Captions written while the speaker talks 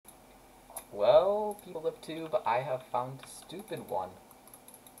Well, people of Tube, I have found a stupid one.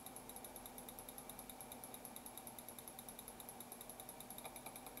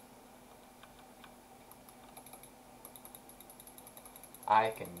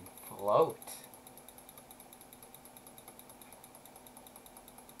 I can float.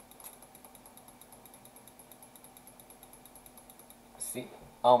 See,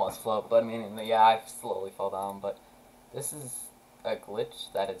 almost float, but I mean, yeah, I slowly fall down, but this is a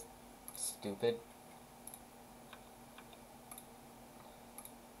glitch that is stupid.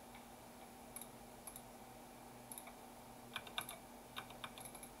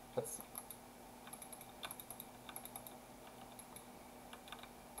 Let's see.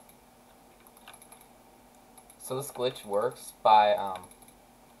 So this glitch works by,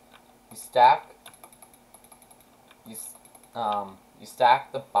 you stack, you, you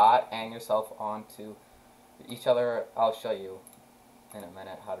stack the bot and yourself onto each other. I'll show you in a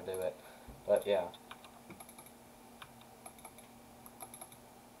minute how to do it, but yeah.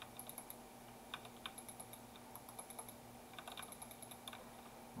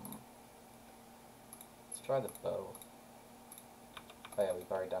 Let's try the bow. Oh yeah,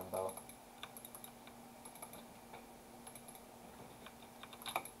 we've already done bow.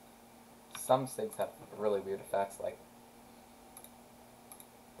 Some SIGs have really weird effects, like,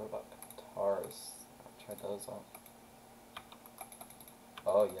 what about guitars? I've tried those on.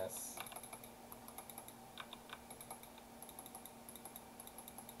 Oh yes.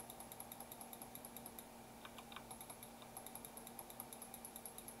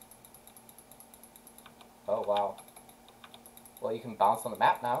 Oh wow. Well, you can bounce on the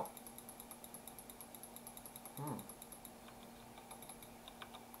map now. Hmm.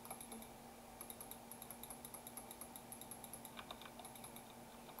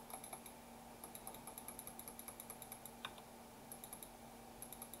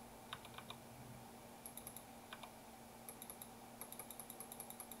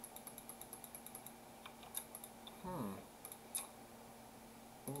 Hmm.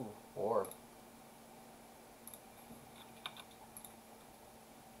 Ooh, orb.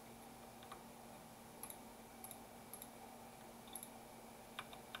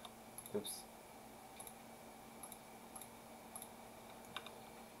 Oops.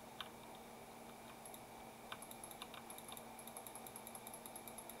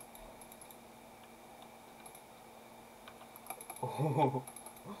 Ooh.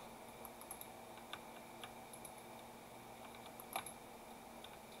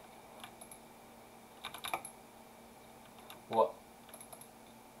 What?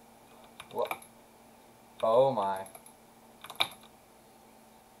 What? Oh my.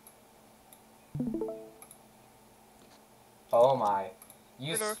 Oh my.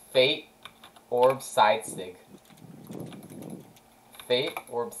 Use Fate Orb Side Stig. Fate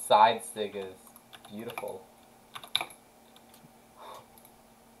Orb Side Stig is beautiful.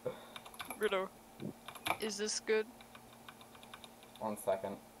 Riddle, is this good? 1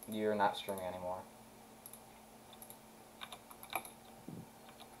 second. You're not streaming anymore.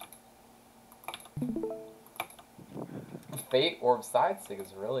 Fate Orb Side Stig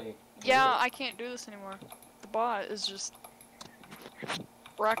is really Yeah, weird. I can't do this anymore. The bot is just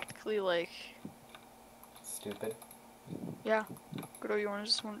practically like Stupid. yeah. Riddle, you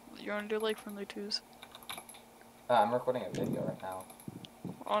wanna do like friendly twos I'm recording a video right now.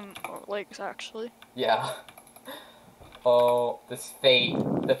 on legs actually? Yeah. Oh, this Fate.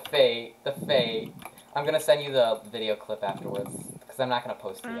 The Fate. The Fate. I'm gonna send you the video clip afterwards, because I'm not gonna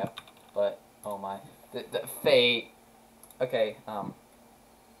post it yet. But, oh my. The Fate. Okay,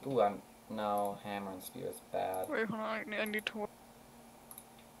 ooh, no, hammer and spear is bad. Wait, hold on, I need to.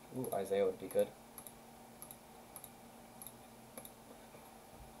 Ooh, Isaiah would be good.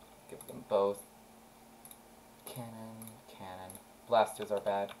 Give them both. Cannon, cannon. Blasters are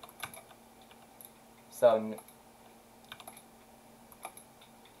bad. So,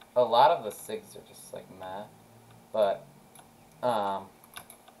 a lot of the SIGs are just like meh. But,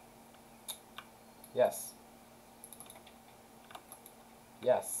 yes.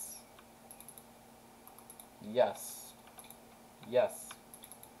 Yes. Yes. Yes.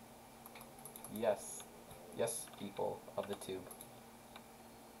 Yes. Yes, people of the tube.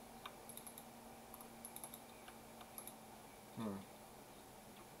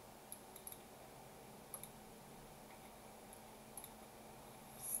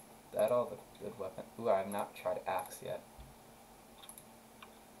 Is that all the good weapon? Ooh, I have not tried axe yet.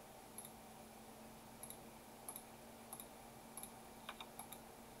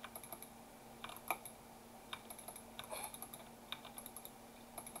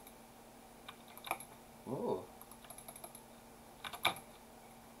 Ooh.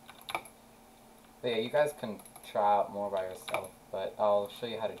 But yeah, you guys can try out more by yourself, but I'll show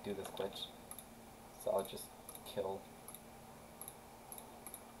you how to do this glitch. So I'll just kill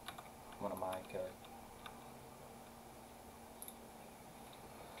one of my killers.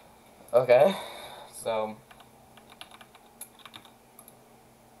 Okay, so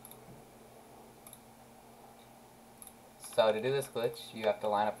to do this glitch, you have to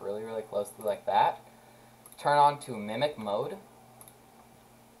line up really, really closely like that. Turn on to mimic mode,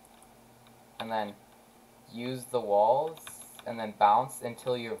 and then use the walls, and then bounce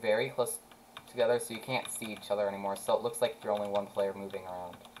until you're very close together so you can't see each other anymore, so it looks like you're only one player moving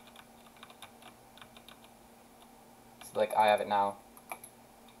around. So like I have it now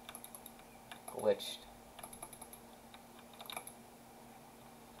glitched.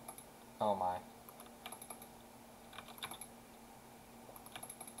 Oh my.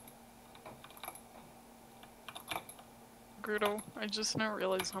 Grudo, I just now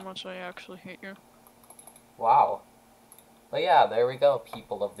realized how much I actually hate you. Wow. But yeah, there we go,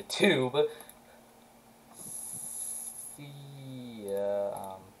 people of the tube. See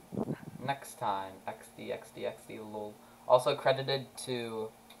ya, next time. XD, lol. Also credited to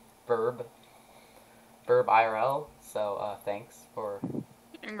Burb IRL, so thanks for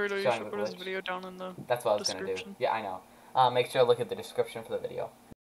And Grudo, you showing should the put his glitch. video down in the That's what I was gonna do. description. Yeah, I know. Make sure to look at the description for the video.